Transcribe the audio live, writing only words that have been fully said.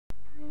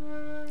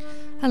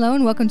Hello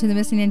and welcome to the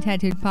Missing and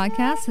Tattooed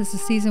podcast. This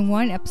is season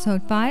 1,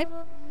 episode 5.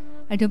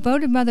 A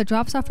devoted mother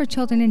drops off her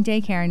children in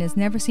daycare and is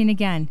never seen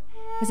again.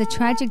 As a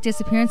tragic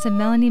disappearance of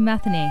Melanie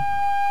Metheny.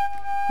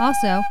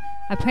 Also,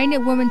 a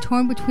pregnant woman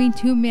torn between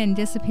two men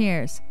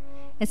disappears.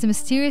 It's a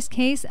mysterious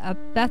case of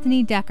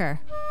Bethany Decker.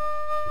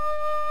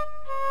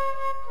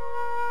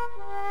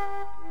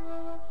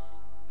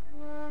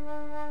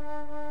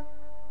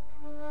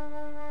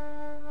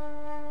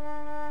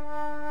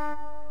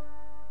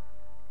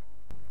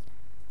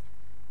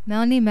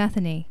 Melanie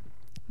Metheny.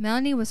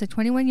 Melanie was a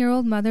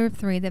 21-year-old mother of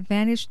 3 that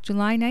vanished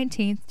July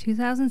 19,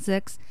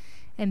 2006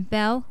 in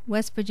Bell,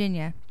 West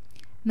Virginia.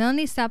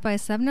 Melanie stopped by a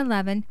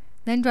 7-Eleven,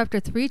 then dropped her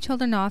 3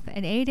 children off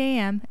at 8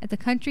 a.m. at the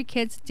Country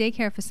Kids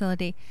Daycare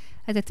facility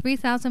at the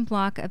 3000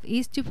 block of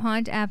East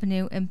DuPont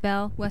Avenue in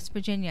Bell, West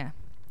Virginia.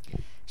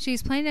 She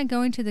was planning on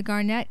going to the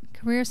Garnett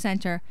Career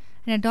Center,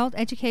 an adult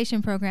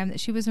education program that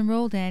she was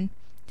enrolled in,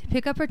 to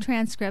pick up her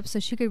transcripts so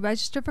she could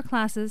register for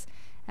classes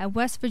at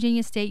West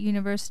Virginia State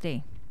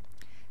University.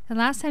 The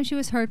last time she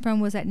was heard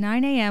from was at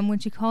 9 a.m. when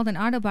she called an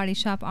auto body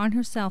shop on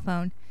her cell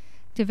phone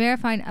to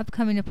verify an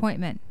upcoming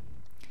appointment.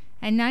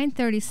 At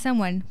 9:30,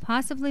 someone,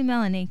 possibly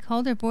Melanie,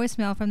 called her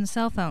voicemail from the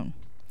cell phone.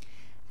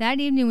 That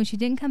evening, when she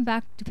didn't come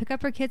back to pick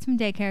up her kids from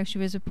daycare, she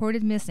was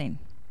reported missing.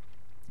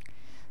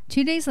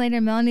 2 days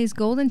later, Melanie's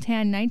golden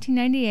tan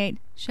 1998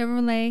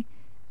 Chevrolet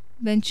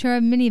Ventura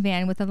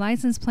minivan with a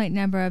license plate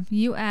number of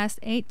US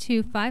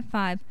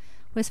 8255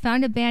 was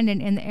found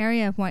abandoned in the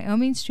area of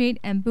Wyoming Street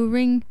and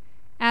Buring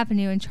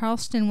Avenue in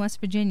Charleston, West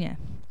Virginia.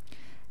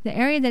 The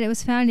area that it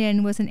was found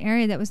in was an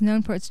area that was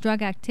known for its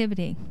drug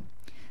activity.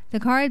 The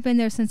car had been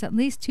there since at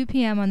least 2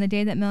 p.m. on the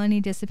day that Melanie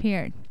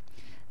disappeared.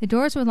 The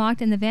doors were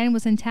locked and the van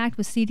was intact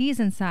with CDs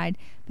inside,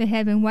 but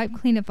had been wiped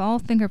clean of all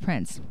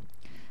fingerprints.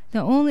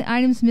 The only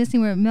items missing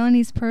were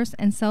Melanie's purse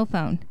and cell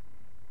phone.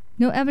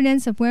 No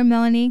evidence of where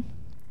Melanie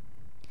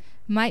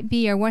might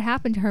be or what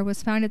happened to her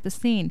was found at the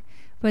scene,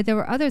 but there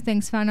were other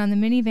things found on the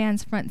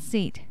minivan's front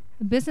seat.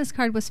 A business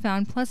card was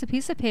found, plus a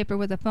piece of paper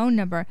with a phone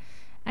number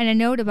and a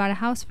note about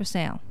a house for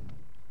sale.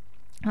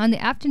 On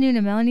the afternoon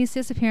of Melanie's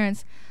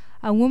disappearance,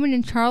 a woman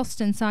in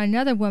Charleston saw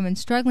another woman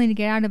struggling to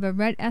get out of a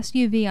red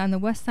SUV on the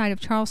west side of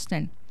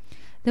Charleston.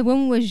 The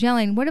woman was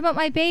yelling, "What about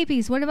my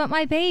babies? What about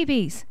my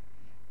babies?"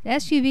 The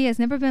SUV has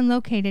never been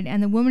located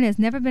and the woman has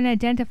never been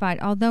identified,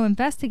 although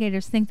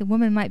investigators think the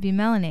woman might be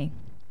Melanie.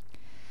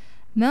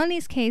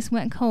 Melanie's case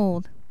went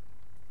cold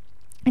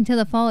until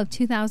the fall of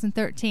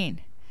 2013.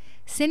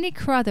 Cindy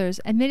Carruthers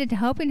admitted to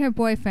helping her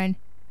boyfriend,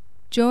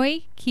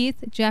 Joy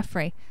Keith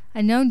Jeffrey,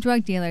 a known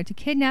drug dealer, to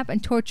kidnap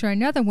and torture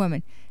another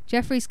woman,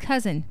 Jeffrey's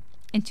cousin,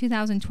 in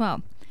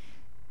 2012.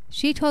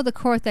 She told the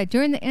court that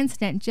during the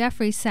incident,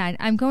 Jeffrey said,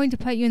 "I'm going to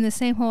put you in the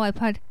same hole I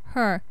put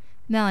her,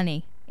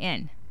 Melanie,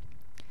 in."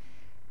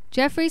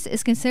 Jeffries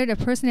is considered a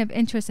person of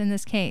interest in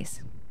this case.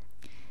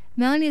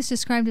 Melanie is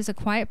described as a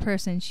quiet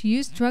person. She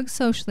used drugs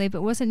socially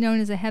but wasn't known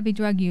as a heavy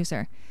drug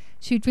user.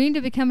 She dreamed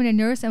of becoming a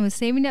nurse and was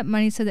saving up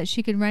money so that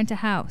she could rent a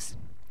house.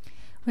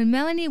 When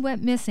Melanie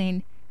went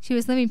missing, she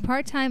was living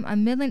part-time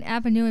on Midland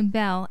Avenue in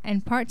Bell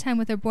and part-time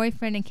with her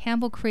boyfriend in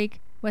Campbell Creek,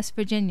 West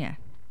Virginia.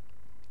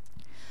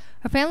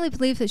 Her family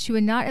believes that she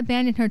would not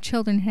abandon her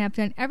children and have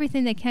done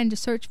everything they can to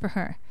search for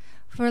her.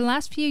 For the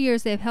last few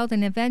years, they have held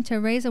an event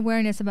to raise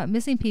awareness about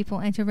missing people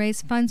and to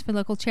raise funds for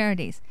local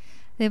charities.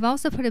 They have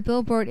also put a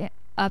billboard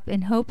up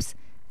in hopes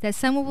that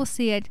someone will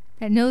see it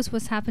that knows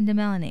what's happened to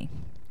Melanie.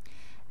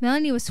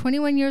 Melanie was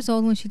 21 years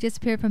old when she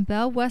disappeared from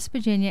Bell, West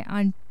Virginia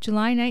on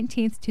July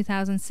 19,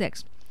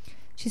 2006.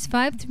 She's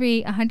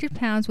 5'3", 100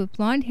 pounds with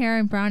blonde hair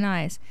and brown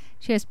eyes.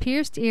 She has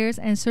pierced ears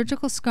and a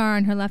surgical scar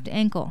on her left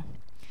ankle.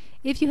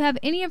 If you have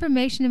any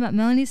information about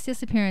Melanie's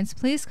disappearance,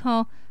 please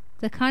call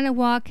the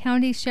Kanawha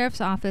County Sheriff's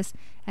Office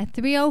at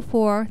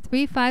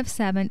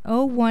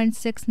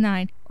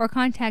 304-357-0169 or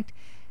contact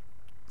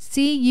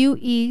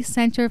CUE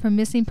Center for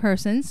Missing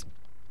Persons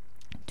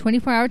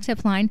 24-hour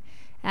tip line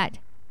at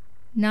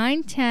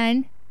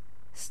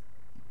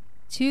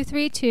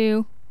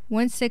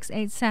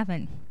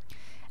 910-232-1687.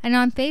 And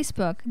on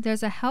Facebook,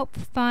 there's a Help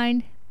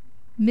Find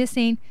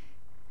Missing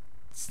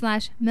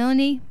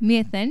 /Melanie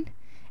Metheny,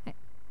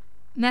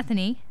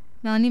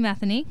 Melanie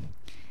Metheny.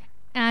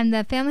 And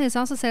the family has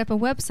also set up a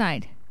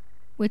website,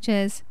 which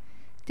is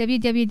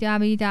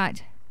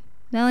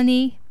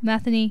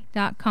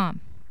www.melaniemetheny.com.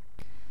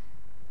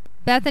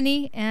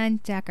 Bethany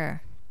and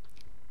Decker.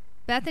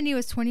 Bethany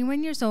was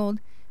 21 years old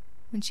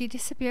when she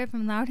disappeared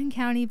from Loudoun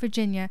County,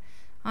 Virginia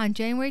on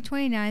January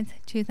 29,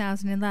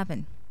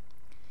 2011.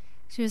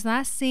 She was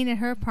last seen at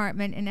her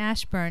apartment in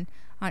Ashburn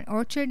on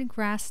Orchard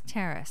Grass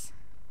Terrace.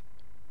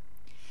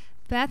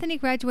 Bethany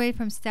graduated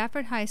from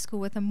Stafford High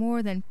School with a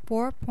more than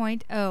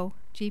 4.0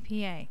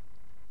 GPA.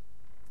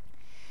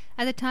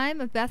 At the time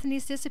of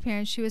Bethany's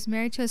disappearance, she was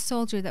married to a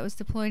soldier that was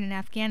deployed in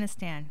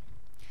Afghanistan.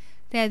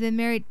 They had been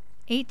married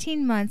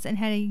 18 months and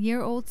had a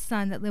year-old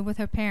son that lived with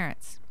her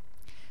parents.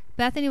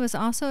 Bethany was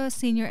also a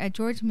senior at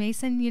George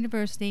Mason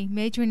University,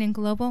 majoring in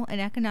global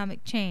and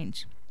economic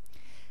change.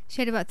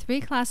 She had about 3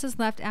 classes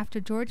left after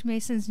George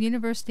Mason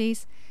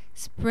University's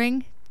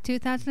spring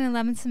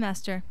 2011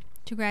 semester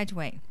to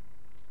graduate.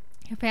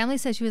 Her family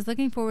said she was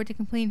looking forward to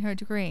completing her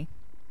degree.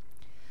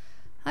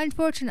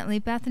 Unfortunately,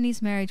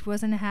 Bethany's marriage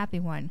wasn't a happy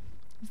one.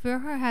 Before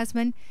her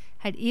husband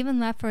had even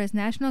left for his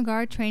National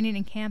Guard training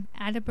in Camp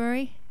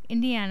Atterbury,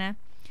 Indiana,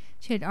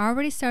 she had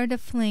already started a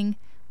fling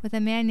with a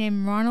man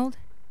named Ronald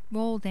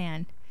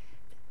Roldan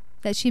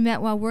that she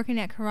met while working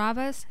at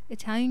Carrabba's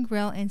Italian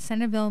Grill in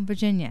Centerville,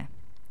 Virginia.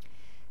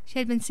 She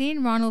had been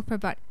seeing Ronald for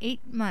about 8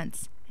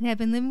 months and had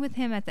been living with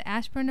him at the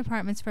Ashburn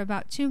Apartments for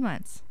about 2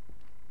 months.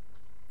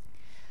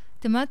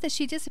 The month that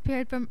she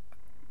disappeared,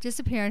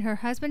 her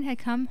husband had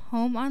come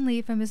home on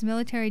leave from his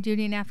military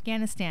duty in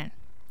Afghanistan.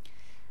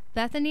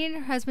 Bethany and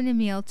her husband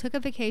Emil took a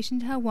vacation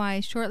to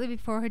Hawaii shortly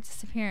before her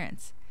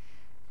disappearance.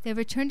 They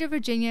returned to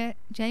Virginia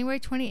January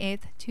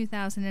 28,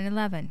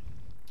 2011.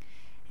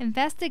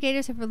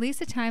 Investigators have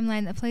released a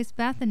timeline that placed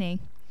Bethany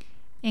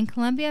in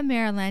Columbia,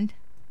 Maryland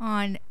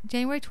on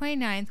January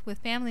 29th with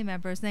family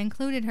members that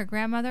included her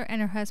grandmother and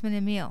her husband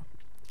Emil.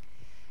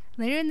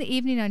 Later in the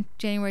evening on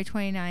January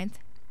 29th,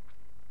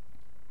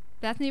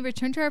 Bethany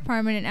returned to her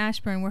apartment in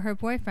Ashburn where her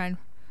boyfriend,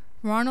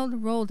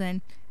 Ronald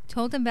Roldan,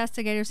 told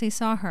investigators he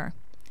saw her.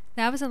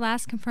 That was the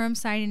last confirmed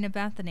sighting of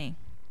Bethany.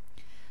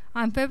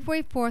 On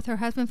February 4th, her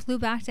husband flew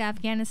back to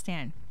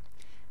Afghanistan.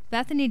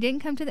 Bethany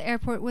didn't come to the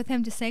airport with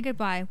him to say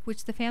goodbye,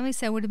 which the family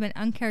said would have been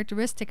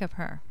uncharacteristic of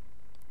her.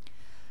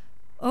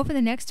 Over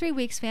the next 3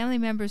 weeks, family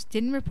members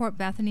didn't report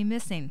Bethany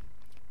missing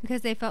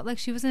because they felt like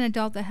she was an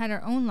adult that had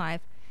her own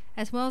life,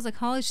 as well as a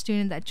college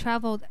student that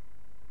traveled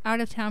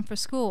out of town for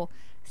school,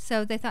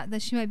 so they thought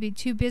that she might be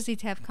too busy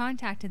to have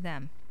contacted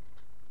them.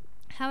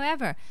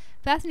 However,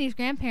 Bethany's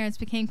grandparents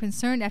became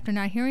concerned after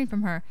not hearing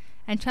from her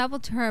and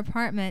traveled to her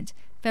apartment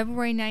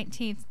February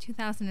 19,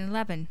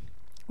 2011,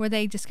 where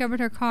they discovered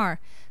her car,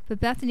 but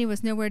Bethany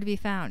was nowhere to be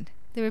found.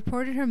 They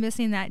reported her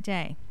missing that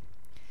day.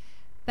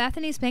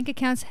 Bethany's bank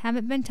accounts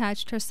haven't been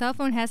touched, her cell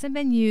phone hasn't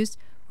been used,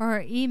 or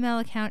her email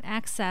account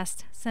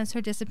accessed since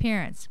her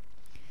disappearance.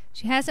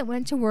 She hasn't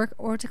went to work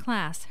or to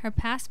class. Her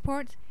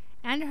passport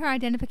and her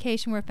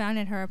identification were found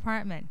at her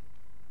apartment.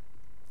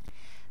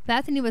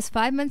 Bethany was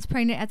 5 months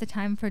pregnant at the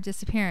time of her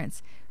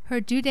disappearance. Her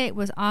due date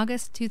was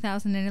August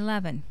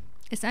 2011.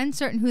 It's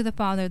uncertain who the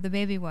father of the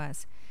baby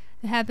was.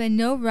 There have been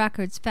no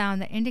records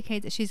found that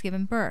indicate that she's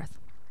given birth.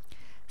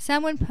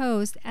 Someone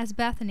posed as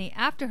Bethany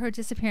after her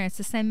disappearance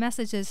to send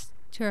messages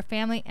to her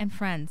family and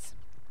friends.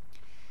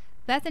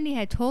 Bethany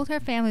had told her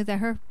family that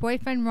her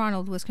boyfriend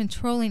Ronald was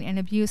controlling and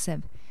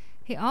abusive.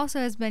 He also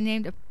has been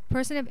named a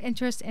person of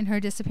interest in her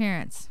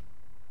disappearance.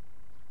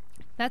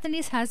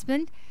 Bethany's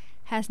husband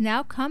has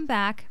now come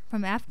back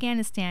from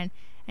Afghanistan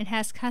and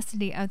has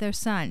custody of their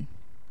son,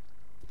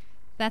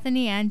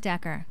 Bethany Ann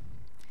Decker.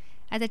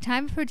 At the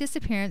time of her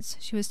disappearance,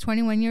 she was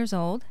 21 years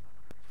old,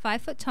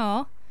 5 foot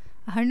tall,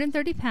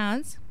 130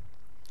 pounds.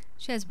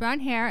 She has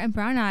brown hair and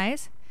brown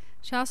eyes.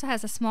 She also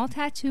has a small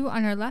tattoo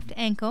on her left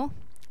ankle,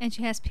 and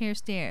she has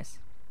pierced ears.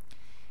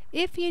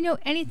 If you know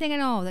anything at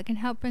all that can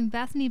help bring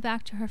Bethany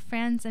back to her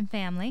friends and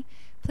family,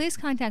 please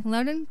contact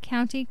Loudoun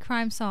County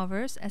Crime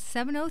Solvers at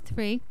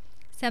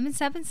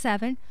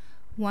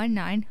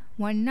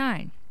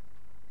 703-777-1919.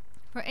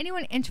 For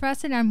anyone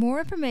interested in more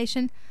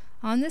information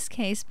on this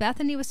case,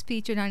 Bethany was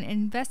featured on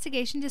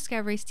Investigation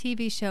Discovery's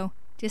TV show,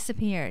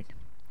 Disappeared.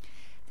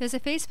 There's a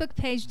Facebook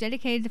page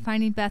dedicated to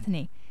finding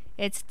Bethany.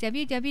 It's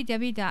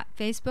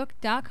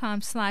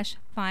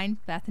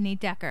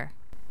www.facebook.com/findbethanydecker.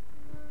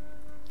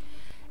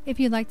 If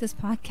you like this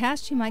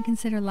podcast, you might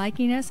consider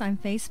liking us on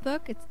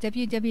Facebook. It's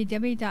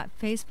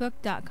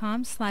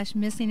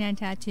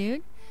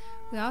www.facebook.com/missingandtattooed.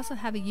 We also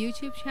have a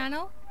YouTube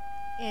channel.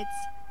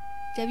 It's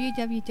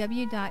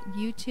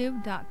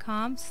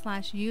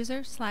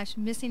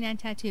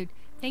www.youtube.com/user/missingandtattooed.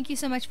 Thank you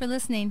so much for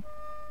listening.